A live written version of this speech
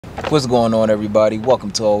What's going on, everybody?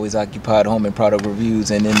 Welcome to Always Occupied Home and Product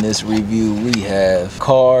Reviews, and in this review we have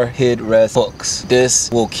car headrest hooks.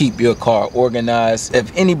 This will keep your car organized.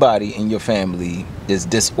 If anybody in your family is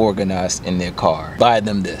disorganized in their car, buy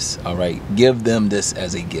them this. All right, give them this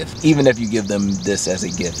as a gift. Even if you give them this as a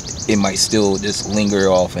gift, it might still just linger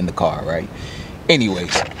off in the car, right?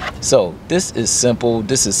 Anyways, so this is simple.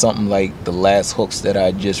 This is something like the last hooks that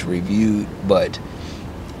I just reviewed, but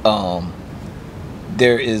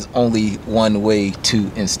there is only one way to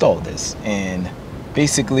install this, and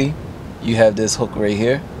basically you have this hook right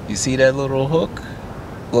here. You see that little hook?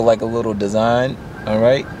 Look like a little design. All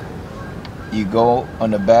right, you go on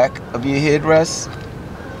the back of your headrest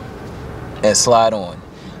and slide on.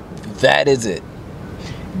 That is it.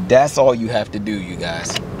 That's all you have to do, you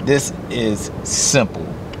guys. This is simple.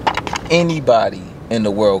 Anybody in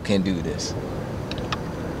the world can do this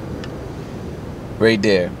right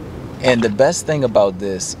there. And the best thing about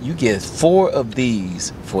this, you get 4 of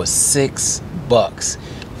these for $6.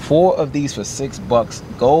 4 of these for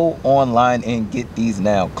 $6. Go online and get these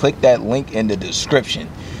now. Click that link in the description.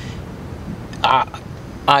 I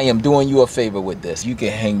am doing you a favor with this. You can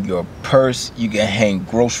hang your purse, you can hang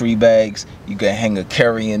grocery bags, you can hang a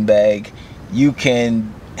carrying bag, you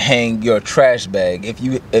can hang your trash bag. If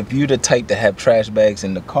you're the type to have trash bags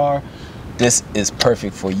in the car, this is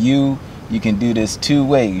perfect for you. You can do this 2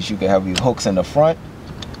 ways. You can have your hooks in the front,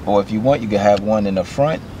 or if you want, you can have one in the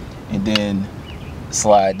front and then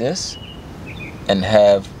slide this and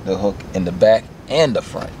have the hook in the back and the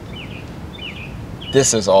front.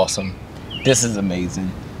 This is awesome. This is amazing.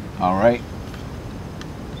 All right.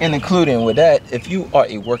 And including with that, if you are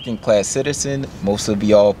a working class citizen, most of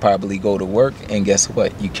y'all probably go to work, and guess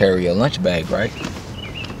what? You carry a lunch bag, right?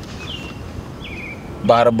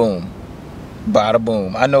 Bada boom. Bada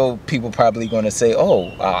boom. I know people probably going to say,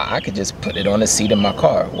 oh, I could just put it on the seat of my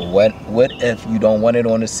car. Well, what if you don't want it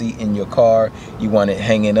on the seat in your car? You want it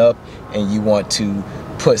hanging up, and you want to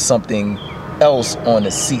put something else on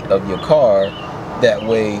the seat of your car. That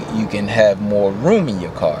way you can have more room in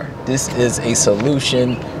your car. This is a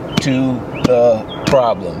solution to the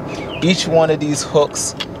problem. Each one of these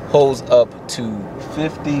hooks holds up to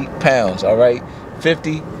 50 pounds. All right,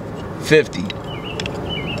 50, 50.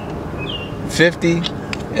 50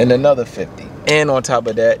 and another 50. And on top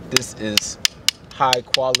of that, this is high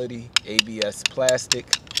quality ABS plastic,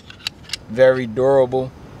 very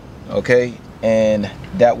durable. Okay, and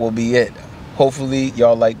that will be it. Hopefully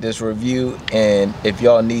y'all like this review, and if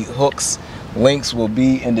y'all need hooks, links will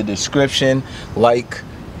be in the description. Like,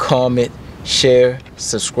 comment, share,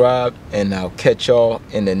 subscribe, and I'll catch y'all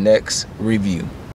in the next review.